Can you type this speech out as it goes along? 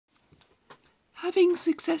Having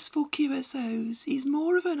successful QSOs is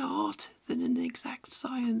more of an art than an exact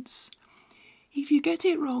science. If you get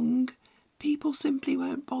it wrong, people simply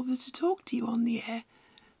won't bother to talk to you on the air,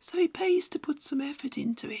 so it pays to put some effort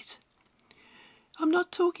into it. I'm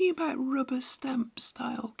not talking about rubber stamp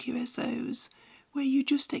style QSOs where you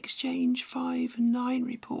just exchange 5 and 9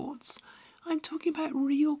 reports. I'm talking about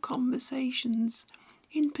real conversations,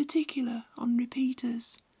 in particular on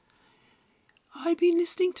repeaters. I've been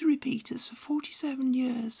listening to repeaters for 47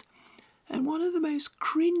 years, and one of the most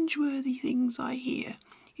cringe-worthy things I hear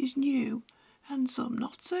is new, and some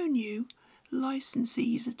not so new,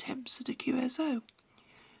 licensees' attempts at a QSO.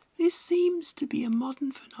 This seems to be a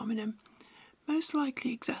modern phenomenon, most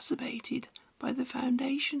likely exacerbated by the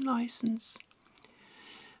Foundation license.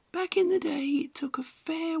 Back in the day, it took a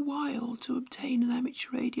fair while to obtain an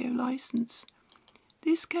amateur radio license.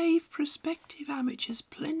 This gave prospective amateurs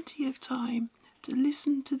plenty of time to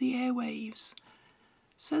listen to the airwaves.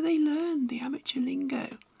 So they learned the amateur lingo,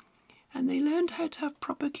 and they learned how to have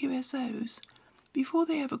proper QSOs before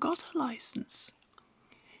they ever got a license.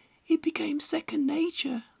 It became second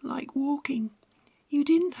nature, like walking. You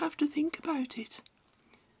didn't have to think about it.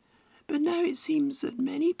 But now it seems that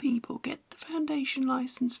many people get the Foundation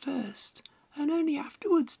license first, and only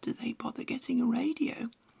afterwards do they bother getting a radio.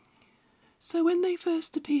 So when they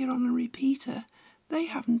first appear on a repeater, they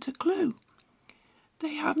haven't a clue.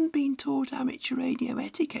 They haven't been taught amateur radio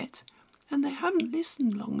etiquette, and they haven't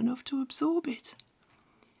listened long enough to absorb it.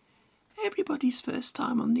 Everybody's first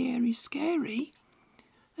time on the air is scary,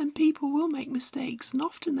 and people will make mistakes, and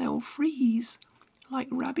often they'll freeze, like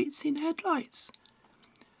rabbits in headlights.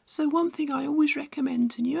 So one thing I always recommend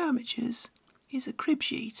to new amateurs is a crib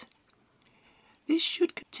sheet. This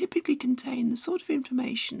should typically contain the sort of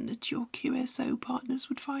information that your QSO partners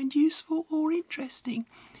would find useful or interesting.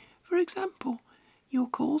 For example, your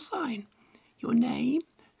call sign, your name,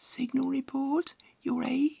 signal report, your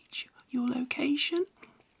age, your location,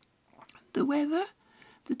 the weather,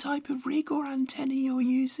 the type of rig or antenna you're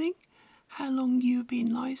using, how long you've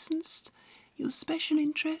been licensed, your special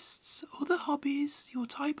interests, other hobbies, your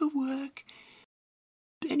type of work,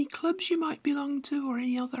 any clubs you might belong to or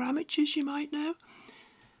any other amateurs you might know.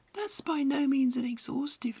 That's by no means an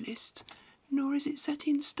exhaustive list, nor is it set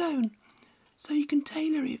in stone, so you can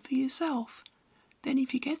tailor it for yourself. Then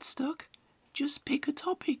if you get stuck, just pick a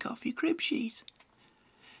topic off your crib sheet.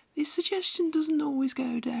 This suggestion doesn't always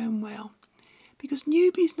go down well, because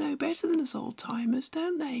newbies know better than us old-timers,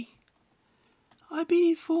 don't they? I've been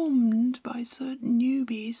informed by certain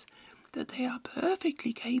newbies that they are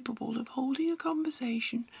perfectly capable of holding a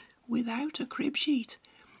conversation without a crib sheet,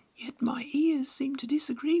 yet my ears seem to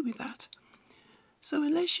disagree with that. So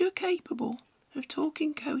unless you're capable of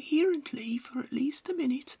talking coherently for at least a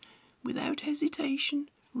minute, without hesitation,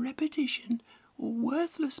 repetition, or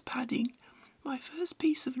worthless padding, my first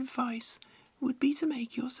piece of advice would be to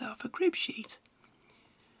make yourself a crib sheet.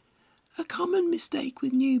 A common mistake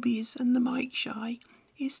with newbies and the mic shy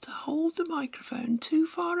is to hold the microphone too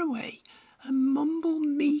far away and mumble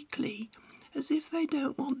meekly as if they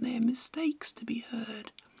don't want their mistakes to be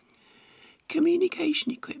heard.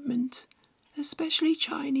 Communication equipment, especially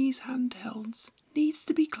Chinese handhelds, needs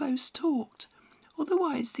to be close talked,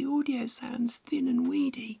 otherwise the audio sounds thin and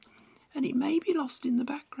weedy, and it may be lost in the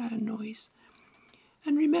background noise.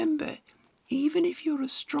 And remember, even if you're a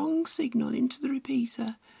strong signal into the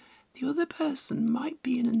repeater, the other person might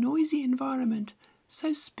be in a noisy environment,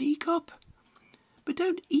 so speak up. But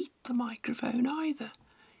don't eat the microphone either.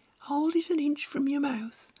 Hold it an inch from your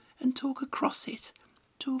mouth and talk across it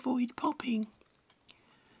to avoid popping.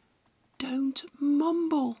 Don't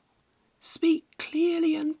mumble. Speak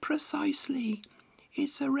clearly and precisely.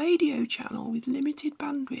 It's a radio channel with limited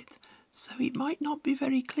bandwidth, so it might not be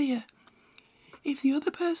very clear. If the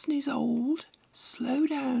other person is old, slow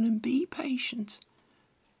down and be patient.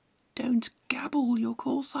 Don't gabble your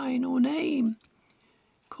call sign or name.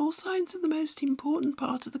 Call signs are the most important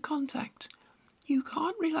part of the contact. You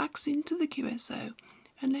can't relax into the QSO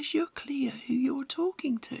unless you're clear who you're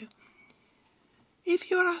talking to. If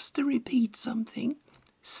you're asked to repeat something,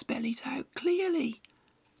 spell it out clearly.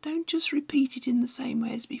 Don't just repeat it in the same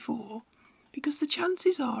way as before, because the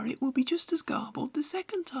chances are it will be just as garbled the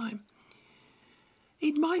second time.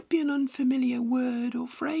 It might be an unfamiliar word or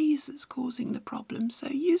phrase that's causing the problem, so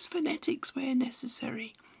use phonetics where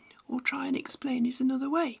necessary, or try and explain it another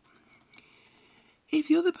way. If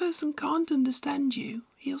the other person can't understand you,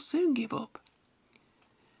 he'll soon give up.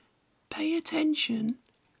 Pay attention,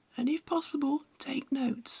 and if possible, take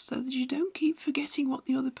notes so that you don't keep forgetting what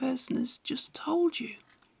the other person has just told you.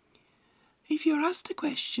 If you're asked a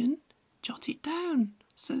question, jot it down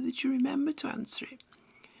so that you remember to answer it,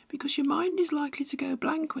 because your mind is likely to go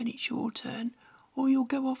blank when it's your turn, or you'll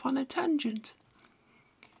go off on a tangent.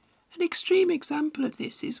 An extreme example of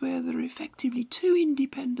this is where there are effectively two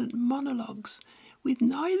independent monologues with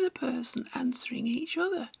neither person answering each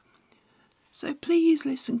other. So please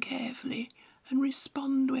listen carefully and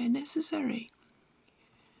respond where necessary.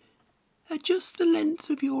 Adjust the length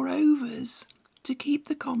of your overs to keep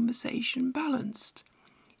the conversation balanced.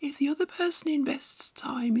 If the other person invests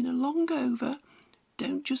time in a long over,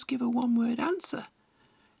 don't just give a one-word answer.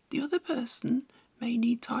 The other person may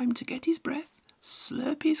need time to get his breath,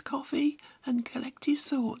 slurp his coffee, and collect his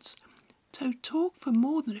thoughts. So talk for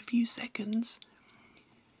more than a few seconds.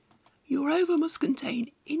 Your over must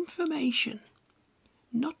contain information,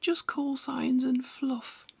 not just call signs and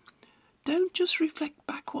fluff. Don't just reflect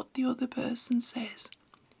back what the other person says.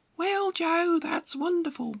 Well, Joe, that's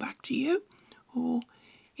wonderful, back to you. Or,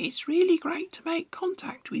 it's really great to make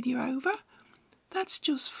contact with you over. That's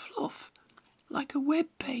just fluff, like a web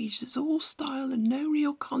page that's all style and no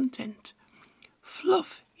real content.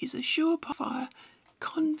 Fluff is a surefire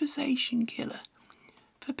conversation killer.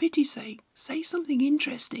 For pity's sake, say something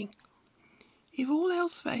interesting. If all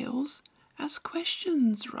else fails, ask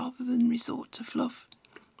questions rather than resort to fluff.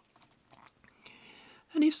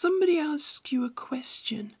 And if somebody asks you a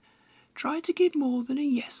question, try to give more than a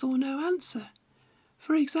yes or no answer.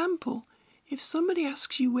 For example, if somebody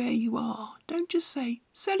asks you where you are, don't just say,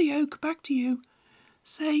 Selly Oak, back to you.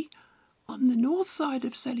 Say, on the north side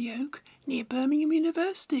of Selly Oak, near Birmingham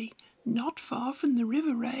University, not far from the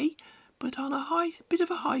River Ray, but on a bit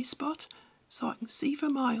of a high spot, so I can see for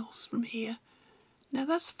miles from here. Now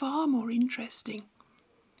that's far more interesting.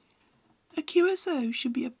 A QSO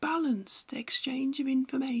should be a balanced exchange of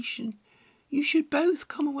information. You should both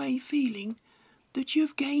come away feeling that you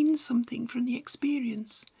have gained something from the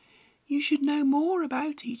experience. You should know more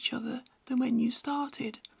about each other than when you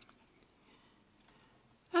started.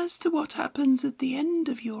 As to what happens at the end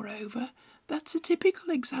of your over, that's a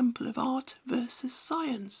typical example of art versus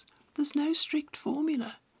science. There's no strict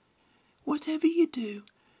formula. Whatever you do,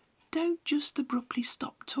 don't just abruptly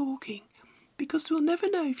stop talking, because we'll never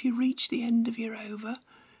know if you reach the end of your over,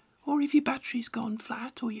 or if your battery's gone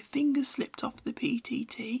flat, or your fingers slipped off the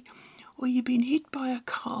PTT, or you've been hit by a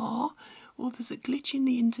car, or there's a glitch in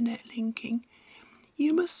the internet linking.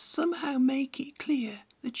 You must somehow make it clear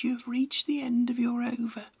that you have reached the end of your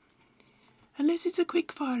over. Unless it's a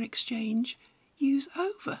quick-fire exchange, use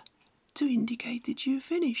over to indicate that you've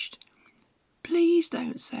finished. Please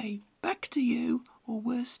don't say, back to you, or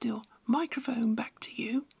worse still, microphone back to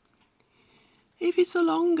you. If it's a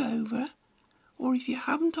long over, or if you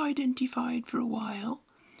haven't identified for a while,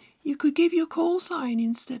 you could give your call sign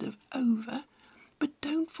instead of over, but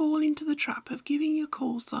don't fall into the trap of giving your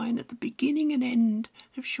call sign at the beginning and end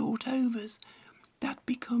of short overs. That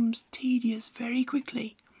becomes tedious very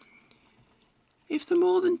quickly. If there are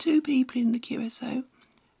more than two people in the QSO,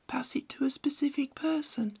 pass it to a specific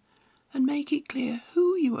person and make it clear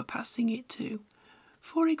who you are passing it to.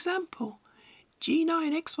 For example,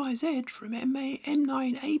 G9XYZ from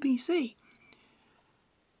M9ABC.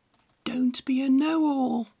 Don't be a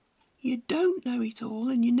know-all. You don't know it all,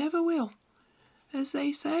 and you never will. As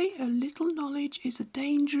they say, a little knowledge is a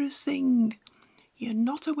dangerous thing. You're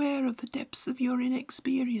not aware of the depths of your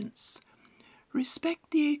inexperience.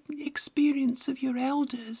 Respect the experience of your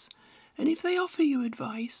elders, and if they offer you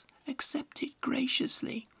advice, accept it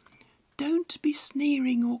graciously. Don't be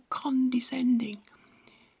sneering or condescending.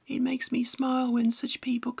 It makes me smile when such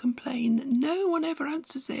people complain that no one ever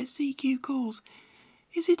answers their CQ calls.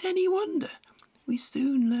 Is it any wonder? We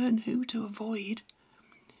soon learn who to avoid.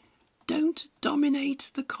 Don't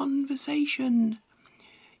dominate the conversation.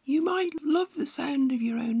 You might love the sound of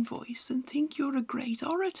your own voice and think you're a great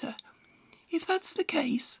orator. If that's the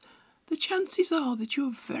case, the chances are that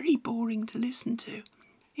you're very boring to listen to.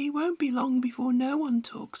 It won't be long before no one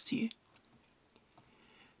talks to you.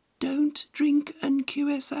 Don't drink and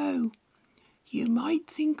QSO. You might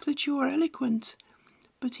think that you are eloquent,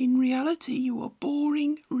 but in reality you are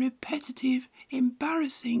boring, repetitive,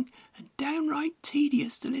 embarrassing, and downright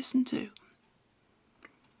tedious to listen to.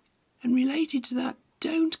 And related to that,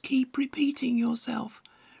 don't keep repeating yourself.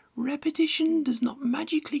 Repetition does not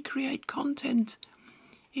magically create content.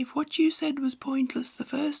 If what you said was pointless the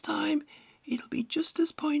first time, it'll be just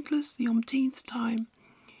as pointless the umpteenth time.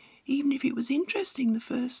 Even if it was interesting the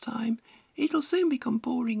first time, it'll soon become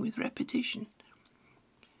boring with repetition.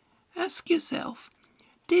 Ask yourself,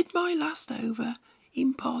 did my last over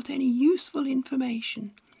impart any useful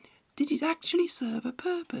information? Did it actually serve a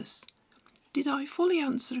purpose? Did I fully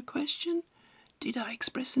answer a question? Did I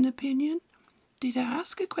express an opinion? Did I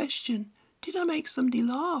ask a question? Did I make somebody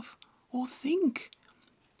laugh or think?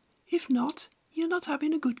 If not, you're not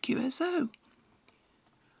having a good QSO.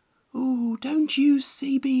 Oh, don't use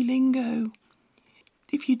CB lingo.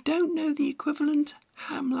 If you don't know the equivalent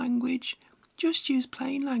ham language, just use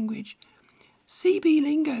plain language. CB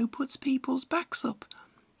lingo puts people's backs up,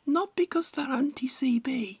 not because they're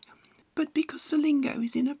anti-CB, but because the lingo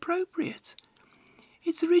is inappropriate.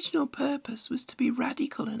 Its original purpose was to be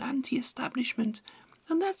radical and anti-establishment,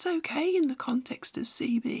 and that's okay in the context of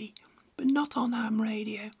CB, but not on ham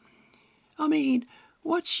radio. I mean,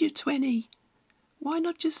 what's your 20? Why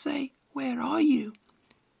not just say, where are you?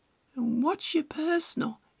 And what's your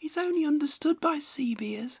personal? It's only understood by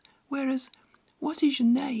CBers, whereas what is your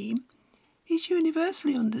name is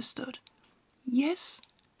universally understood. Yes,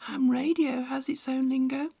 ham radio has its own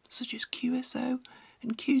lingo, such as QSO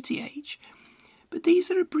and QTH, but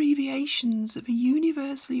these are abbreviations of a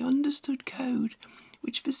universally understood code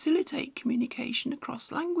which facilitate communication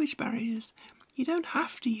across language barriers. You don't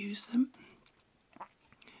have to use them.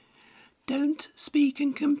 Don't speak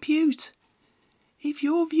and compute. If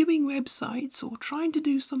you're viewing websites or trying to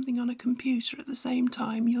do something on a computer at the same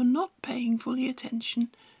time, you're not paying fully attention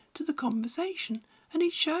to the conversation, and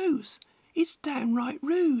it shows. It's downright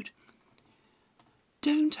rude.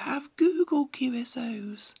 Don't have Google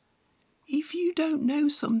QSOs. If you don't know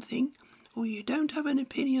something, or you don't have an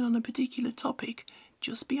opinion on a particular topic,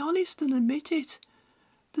 just be honest and admit it.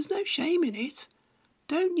 There's no shame in it.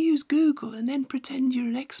 Don't use Google and then pretend you're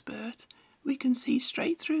an expert. We can see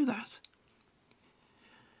straight through that.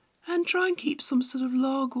 And try and keep some sort of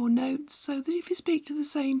log or notes so that if you speak to the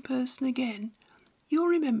same person again, you'll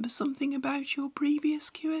remember something about your previous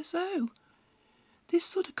QSO. This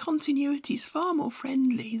sort of continuity is far more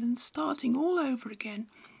friendly than starting all over again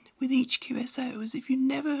with each QSO as if you'd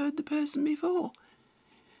never heard the person before.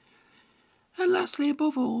 And lastly,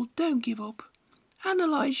 above all, don't give up.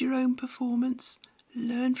 Analyse your own performance,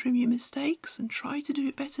 learn from your mistakes and try to do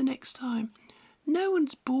it better next time. No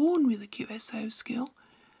one's born with a QSO skill.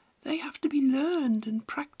 They have to be learned and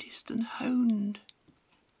practiced and honed.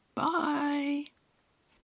 Bye.